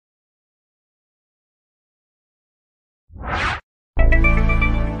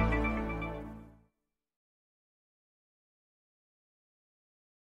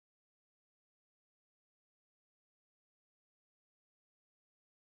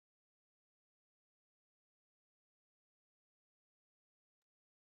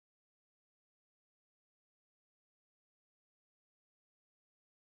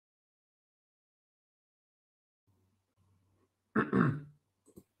Hello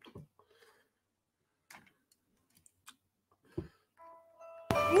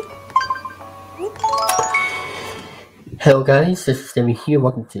guys, this is David here.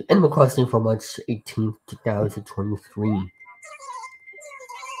 Welcome to Animal Crossing for March 18th, 2023.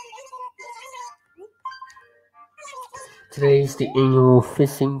 Today is the annual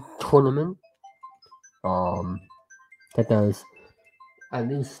fishing tournament. That does at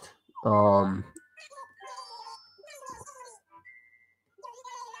least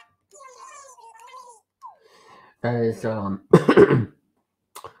that is on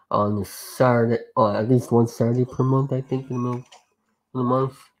Saturday, or at least one Saturday per month, I think, in the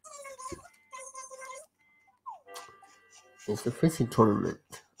month. It's the fishing tournament.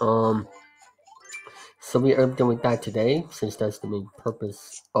 So we are doing that today, since that's the main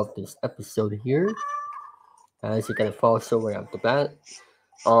purpose of this episode here. As you gotta follow so right off the bat.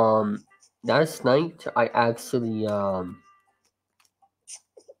 Last night I actually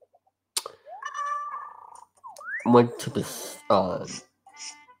went to this island,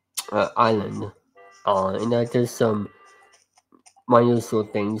 and I did some minor little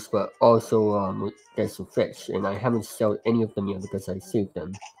things, but also there's some fish, and I haven't sold any of them yet because I saved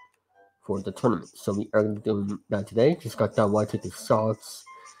them for the tournament. So we are doing that today. Just got done watching the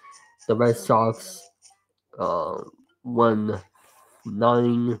Red Sox won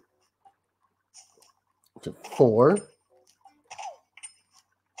 9-4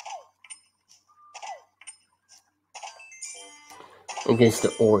 against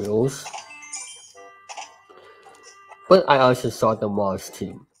the Orioles. But I also saw them loss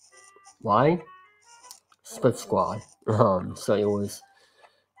too. Why? Split squad. So it was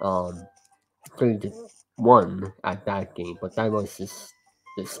 3-1 at that game, but that was just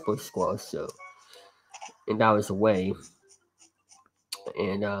the split squad. So, and that was away.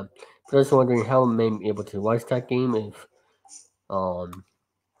 And just wondering how I may be able to watch that game if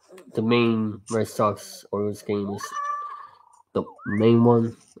the main Red Sox Orioles game is the main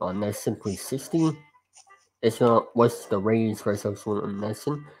one on Nessun 360. It's not what's the Rays Red Sox one on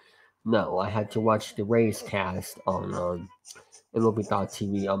Nessun. No, I had to watch the Rays cast on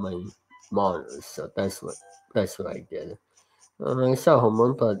MLB.TV on my monitor, so that's what I did. I saw home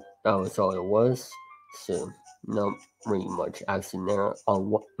run, but that was all it was. So not really much action there on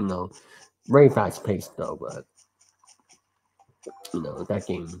what very fast paced though, but that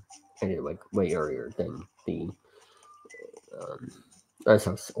game ended like way earlier than the Red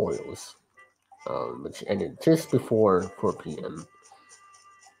Sox Orioles, which ended just before 4 p.m.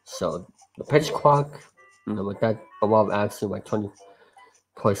 So the pitch clock, with that a lot of action, like 20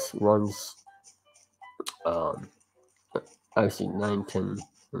 plus runs, actually 9, 10,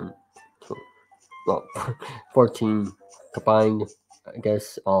 12, well, 14 combined, I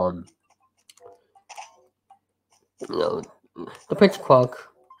guess. The pitch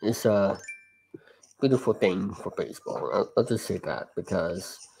clock is a beautiful thing for baseball. I'll just say that,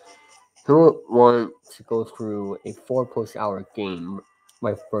 because who would want to go through a 4+ hour game,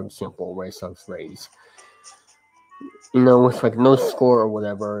 like for example, Red Sox Rays, with like no score or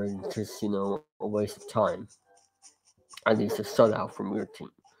whatever, and just a waste of time. At least a shutout from your team.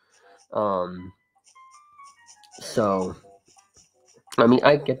 So I mean,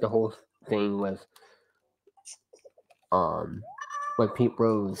 I get the whole thing with what Pete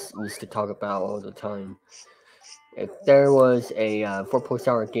Rose used to talk about all the time. If there was a 4+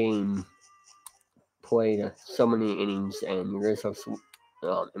 hour game played so many innings and you're so,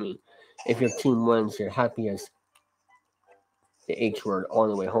 if your team wins, you're happy as the H word on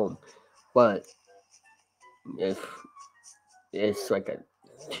the way home. But if it's like a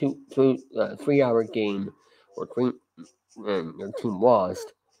 3-hour game or three, and your team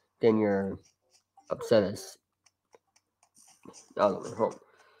lost, then you're upset as out of the home.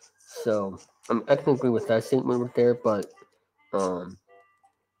 So I can agree with that statement right there, but the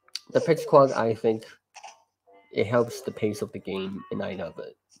pitch clock, I think it helps the pace of the game, and I love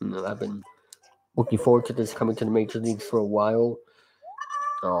it. I've been looking forward to this coming to the major leagues for a while.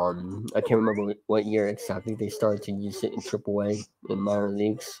 I can't remember what year exactly they started to use it in AAA in minor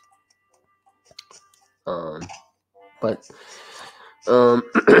leagues. But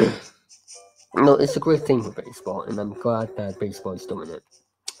it's a great thing for baseball, and I'm glad that baseball is doing it.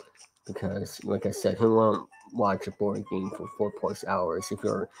 Because, like I said, who won't watch a boring game for 4+ hours if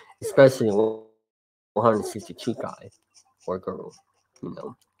you're especially a 162 guy or girl,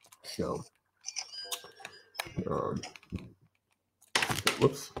 So,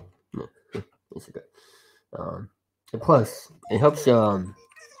 whoops, no, it's okay. And plus, it helps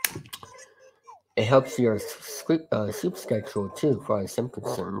your sleep schedule too, as far as I'm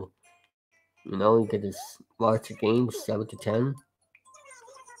concerned. You get to watch a game 7 to 10,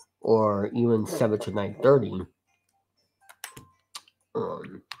 or even 7 to 9:30,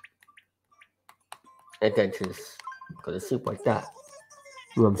 um, and then just go to sleep like that.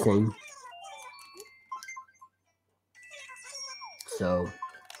 You know what I'm saying? So,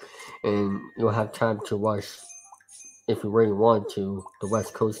 and you'll have time to watch, if you really want to, the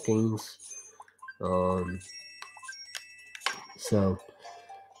West Coast games. So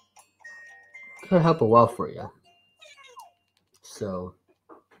could help a while for you. So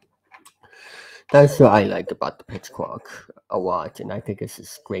that's what I like about the pitch clock a lot, and I think this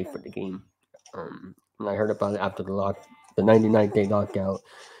is great for the game. When I heard about it after the 99-day lockout,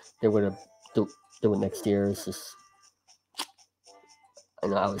 they would have do it next year. It's just, I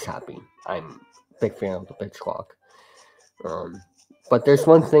know I was happy. I'm a big fan of the pitch clock. But there's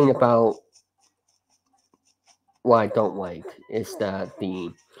one thing about what I don't like is that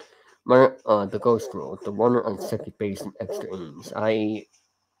the ghost rule, the runner on second base in extra innings. I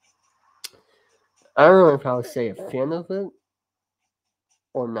don't know if I would say a fan of it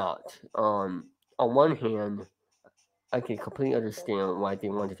or not. On one hand, I can completely understand why they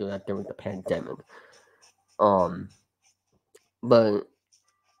wanted to do that during the pandemic. Um, but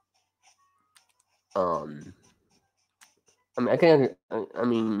I mean, I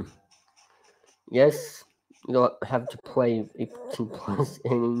mean, yes, you don't have to play 18 plus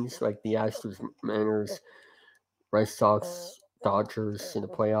innings like the Astros, Mariners, Red Sox, Dodgers in the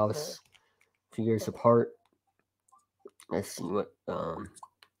playoffs, 2 years apart. Let's see what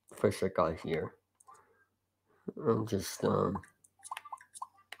first I got here. I'm just no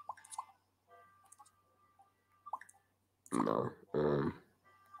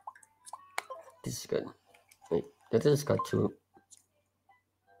this is good. Wait, that just got to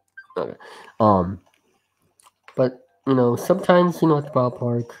okay. But sometimes at the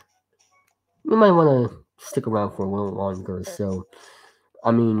ballpark, you might want to stick around for a little longer. So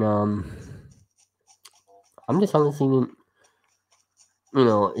I mean, I'm just honestly,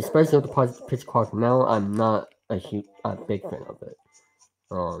 especially with the pitch clock now, I'm not a big fan of it.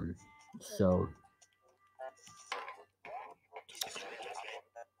 So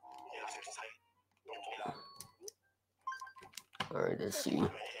all right, let's see.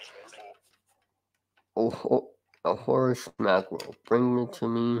 Oh, a horse mackerel, bring it to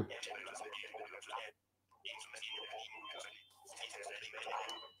me.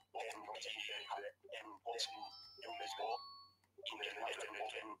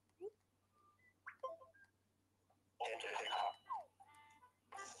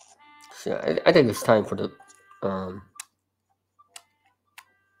 So I think it's time for the um.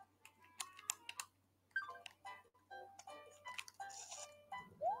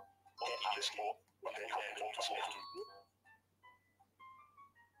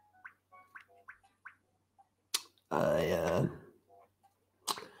 I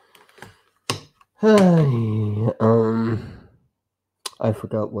I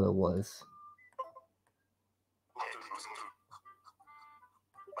forgot what it was.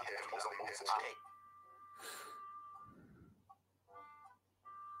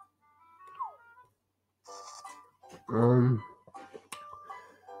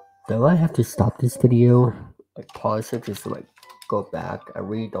 Do I have to stop this video? Like pause it just to go back? I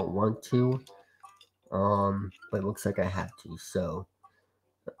really don't want to. But it looks like I have to. So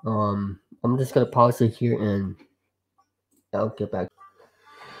I'm just gonna pause it here and I'll get back.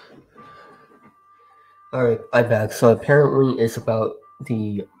 All right, I'm back. So apparently, it's about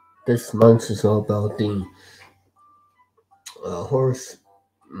this month is all about the horse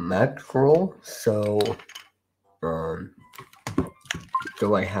mackerel. So um,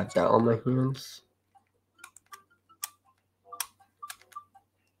 do I have that on my hands?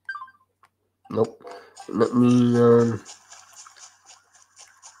 Nope. Let me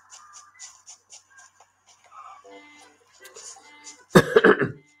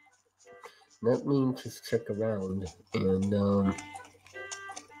let me just check around and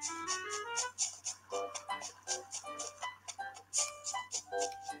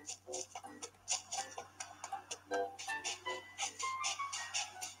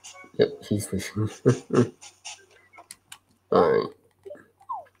yep, he's fishing. All right.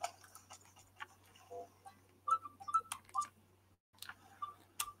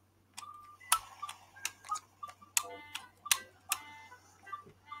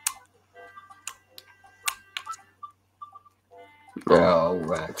 Oh,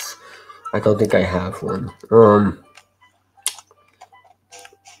 rats. I don't think I have one. Alright.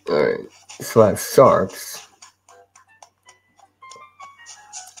 So I have sharks.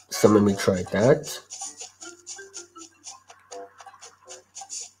 So let me try that.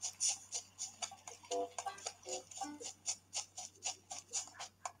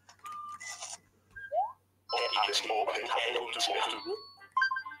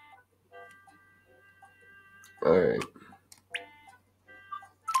 Alright.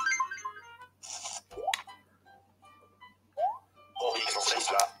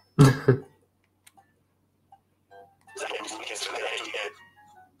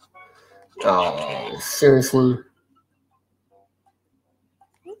 Oh, seriously?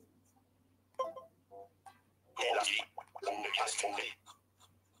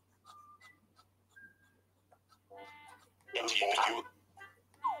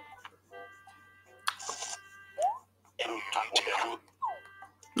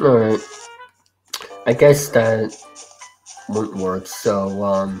 Alright. I guess that won't work, so,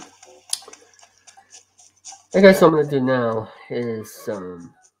 I guess what I'm gonna do now is,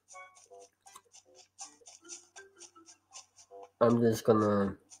 I'm just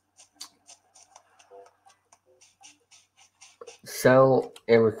gonna sell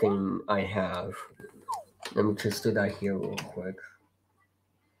everything I have. Let me just do that here real quick.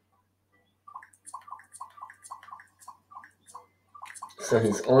 So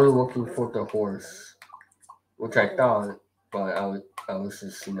he's only looking for the horse, which I thought, but I was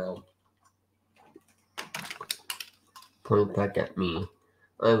just, pointing back at me.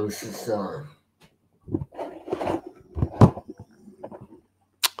 I was just, I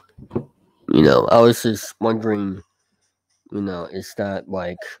was just wondering, is that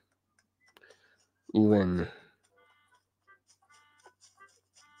like even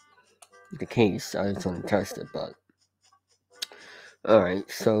the case? I just want to test it, but alright,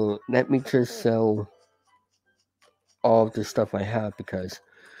 so let me just sell all of the stuff I have because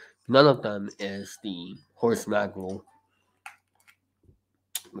none of them is the horse mackerel.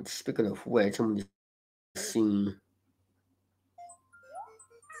 But speaking of which, I'm just seeing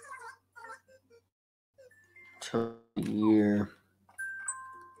year.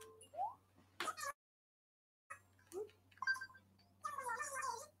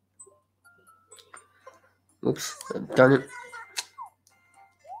 Oops, I've done it.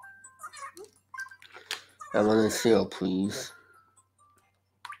 I want to sell, please.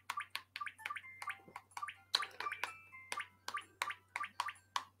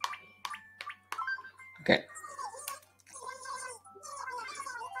 Okay.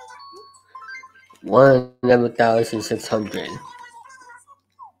 11,600.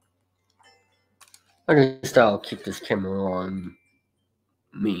 I just thought I'll keep this camera on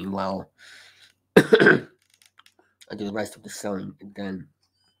me while I do the rest of the selling, and then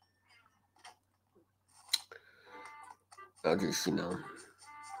I'll just,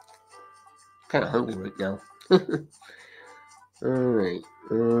 kind of hungry right now. Alright,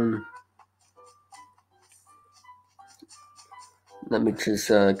 let me just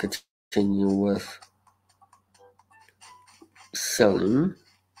continue with selling.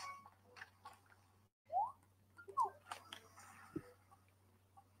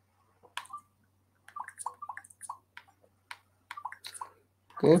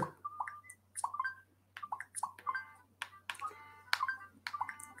 Okay.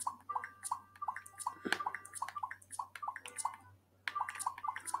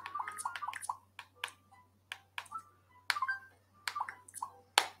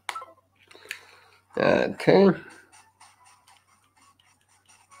 Okay.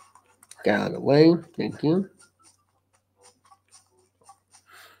 Get out of the way. Thank you.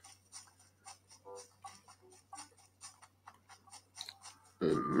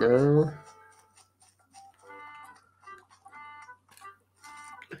 And now,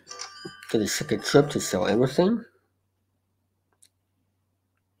 to the second trip to sell everything.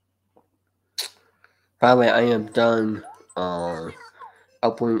 By the way, I am done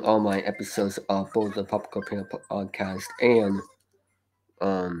uploading all my episodes of both the Pop Culture podcast and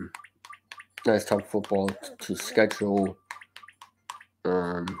Let's Talk Football to schedule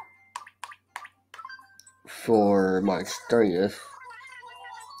for March 30th.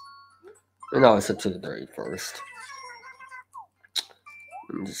 And now it's up to the 31st.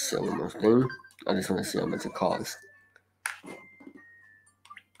 Let me just say one more thing. I just want to see how much it costs.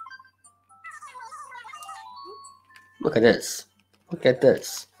 Look at this. Look at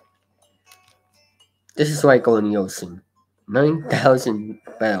this. This is why I go in the ocean. 9,000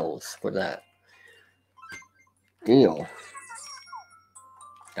 bells for that. Deal.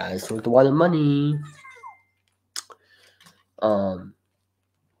 That is worth a lot of money.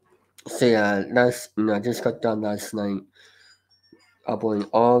 So yeah, I just got done last night uploading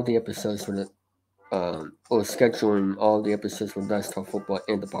all the episodes for the or scheduling all the episodes for Let's Talk Football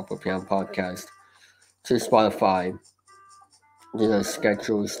and the Pop Up Piano podcast to Spotify.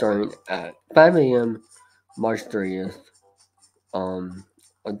 Schedule starting at 5 a.m. March 30th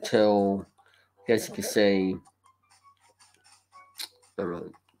until guess you could say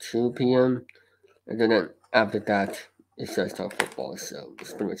around 2 p.m. And then after that, it starts talk football. So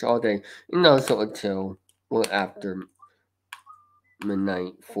it's pretty much all day, and also until after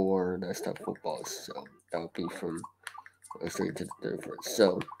midnight for the stuff football. So that would be from straight to the 31st.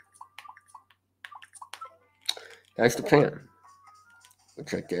 So that's the plan,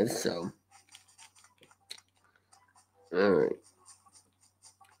 which I did. So all right.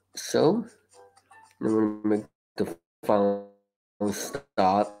 So then we're gonna make the final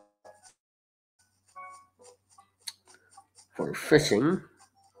stop for fishing.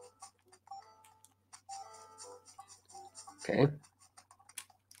 Okay.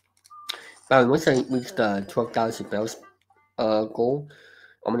 But once I reach the 12,000 bells goal,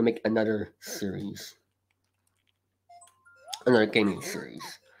 I'm gonna make another gaming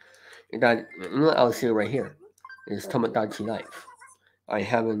series. And that I'll see right here is Tomodachi Life. I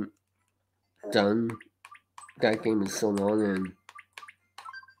haven't done that game in so long, and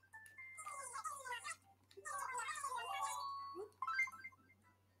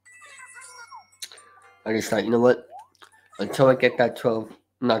I just thought, you know what? Until I get that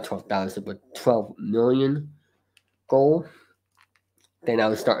 12,000, but 12 million goal, then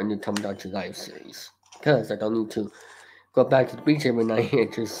I'll start a new Tomodachi Life series. Because I don't need to go back to the beach every night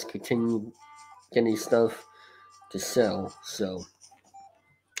and just continue getting stuff to sell. So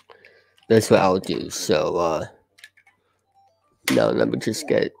that's what I'll do. So now let me just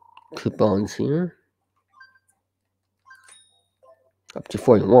get coupons here. Up to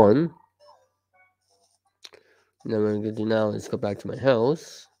 41. Now what I'm going to do now is go back to my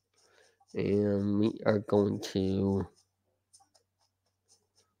house. And we are going to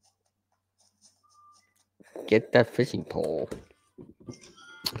get that fishing pole.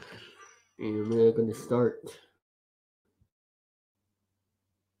 And we're going to start.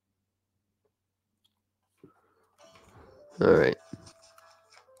 Alright.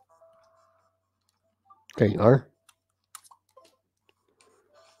 There you are.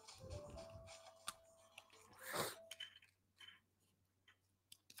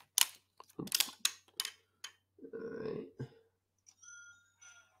 Alright.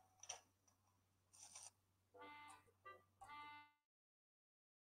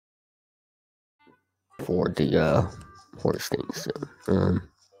 For the horse things. So,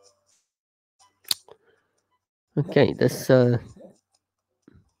 okay, let's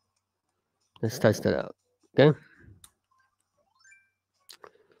test it out. Okay.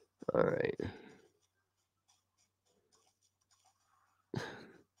 Alright.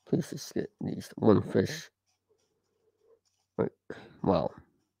 Please just get at least one fish. Right. Wow.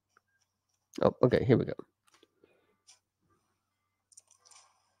 Oh, okay, here we go.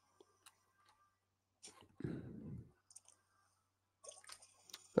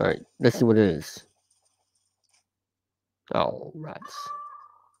 Alright, let's see what it is. Oh, rats.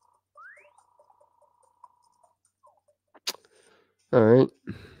 Alright.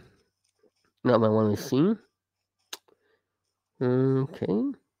 Not what I want to see.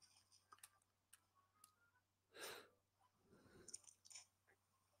 Okay.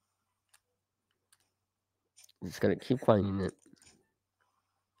 Just gotta keep finding it.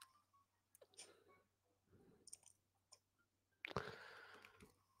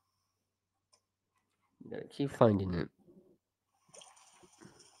 Gotta keep finding it.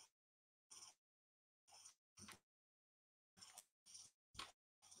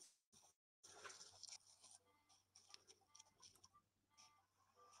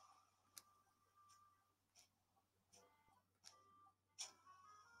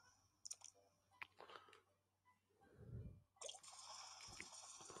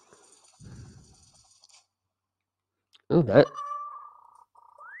 Oh, that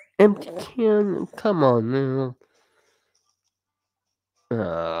empty can. Come on now.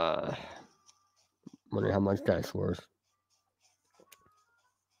 Wonder how much that's worth.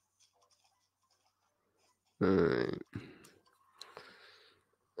 Alright.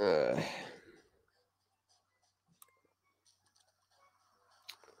 I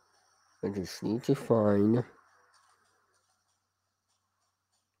just need to find.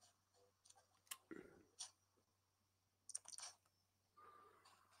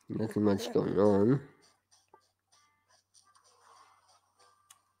 Nothing much going on.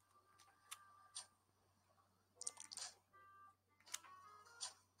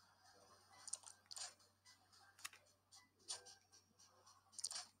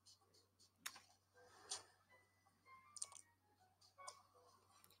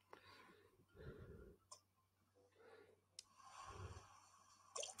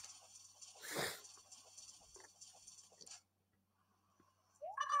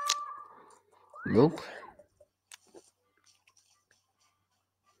 Nope.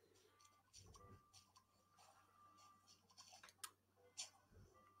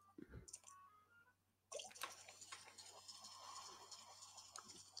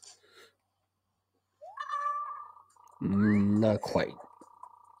 Not quite.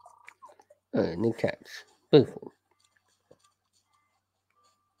 New catch. Beautiful.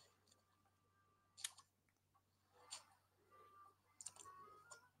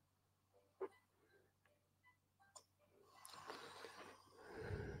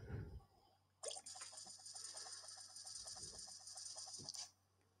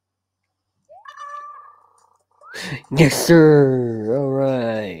 Yes, sir. All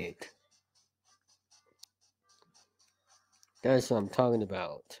right. That's what I'm talking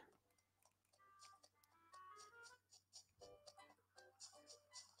about.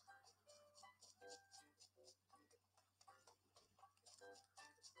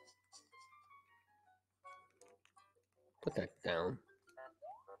 Put that down.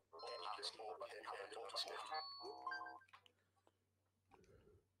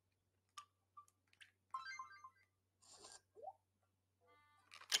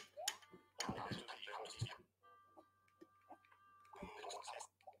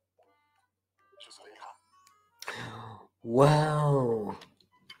 Wow.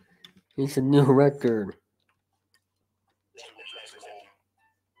 It's a new record.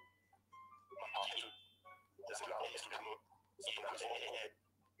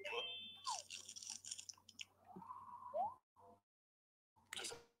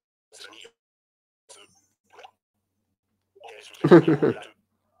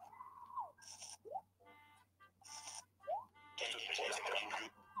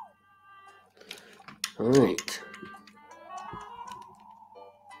 All right.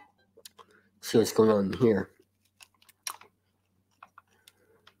 See what's going on here.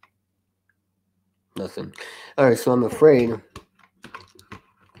 Nothing. All right. So I'm afraid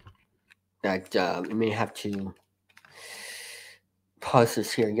that we may have to pause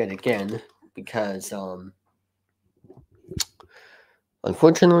this here yet again because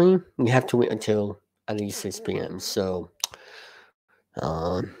unfortunately we have to wait until at least 6 p.m. So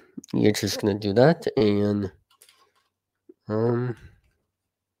um, you're just gonna do that, and um,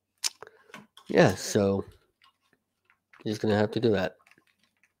 yeah. So you're just gonna have to do that.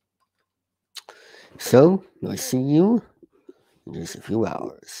 So we'll see you in just a few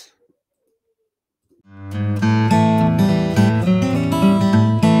hours.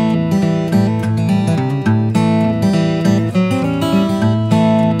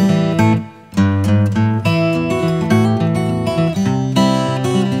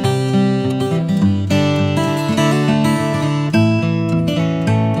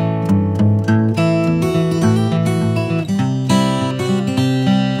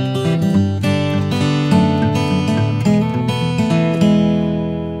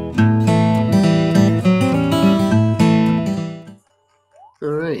 All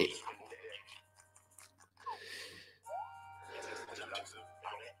right.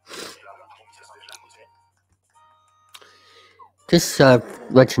 Just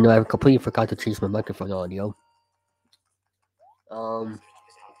let you know, I completely forgot to change my microphone audio. Um,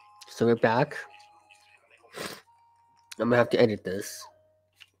 so we're back. I'm gonna have to edit this.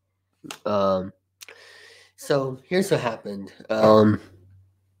 Um, so here's what happened.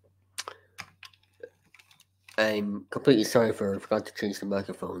 I'm completely sorry for forgot to change the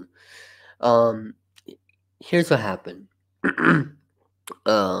microphone. Um, here's what happened.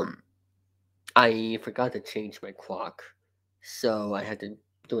 um, I forgot to change my clock, so I had to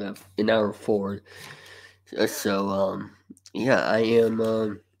do it an hour forward. So yeah, I am.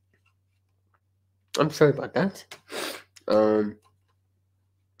 I'm sorry about that. Um,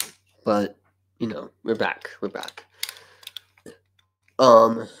 but you know, we're back. We're back.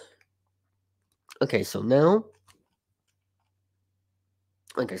 Um, okay, so now,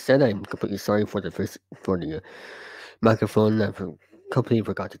 like I said, I'm completely sorry for the microphone. Completely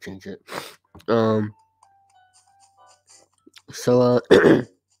forgot to change it. Um, so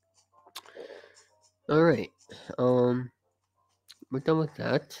all right. Um, we're done with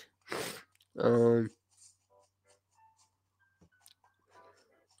that. Um,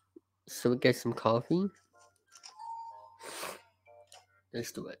 so we get some coffee.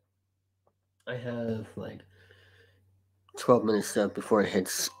 Let's do it. I have like 12 minutes left before it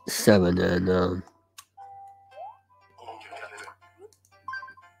hits 7, and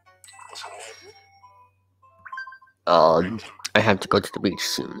I have to go to the beach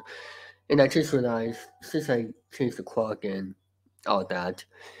soon. And I just realized, since I changed the clock and all that,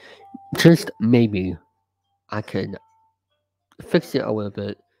 just maybe I could fix it a little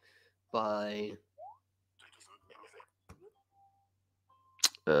bit by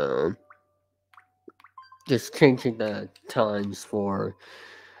just changing the times for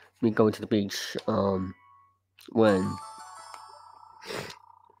me going to the beach when,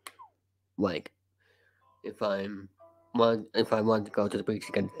 like, if I want to go to the beach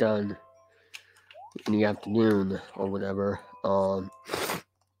to get it done in the afternoon or whatever,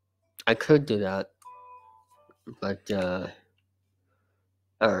 I could do that, but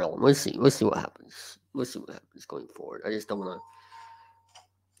I don't know. We'll see. We'll see what happens. We'll see what happens going forward. I just don't want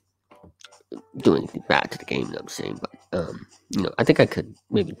to do anything bad to the game. I'm saying, but I think I could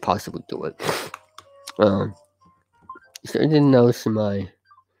maybe possibly do it. Is there anything else in my?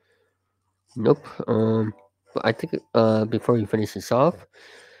 Nope. But I think before we finish this off,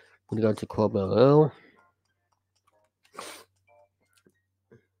 we're gonna go to Club LL.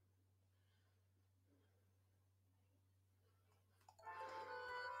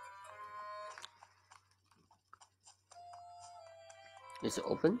 Is it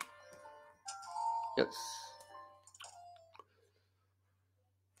open? Yes.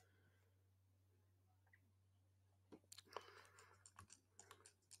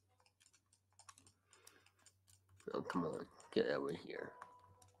 Oh, come on. Get over here.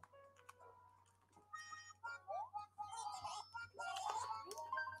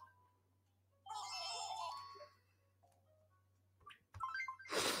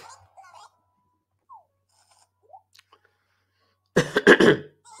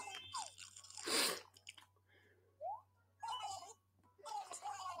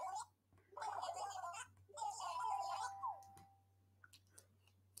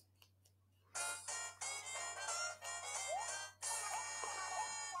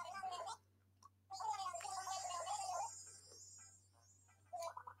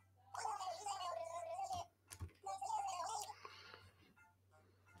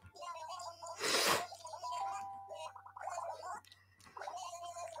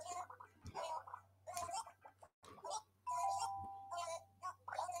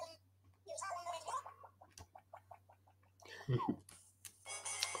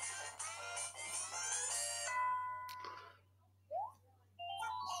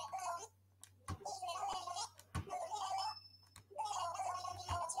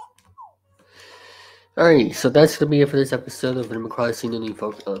 Alright, so that's gonna be it for this episode of Animal Crossing New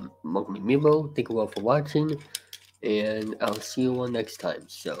Welcome Amiibo. Thank you all for watching, and I'll see you all next time.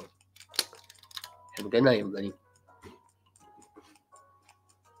 So, have a good night, everybody.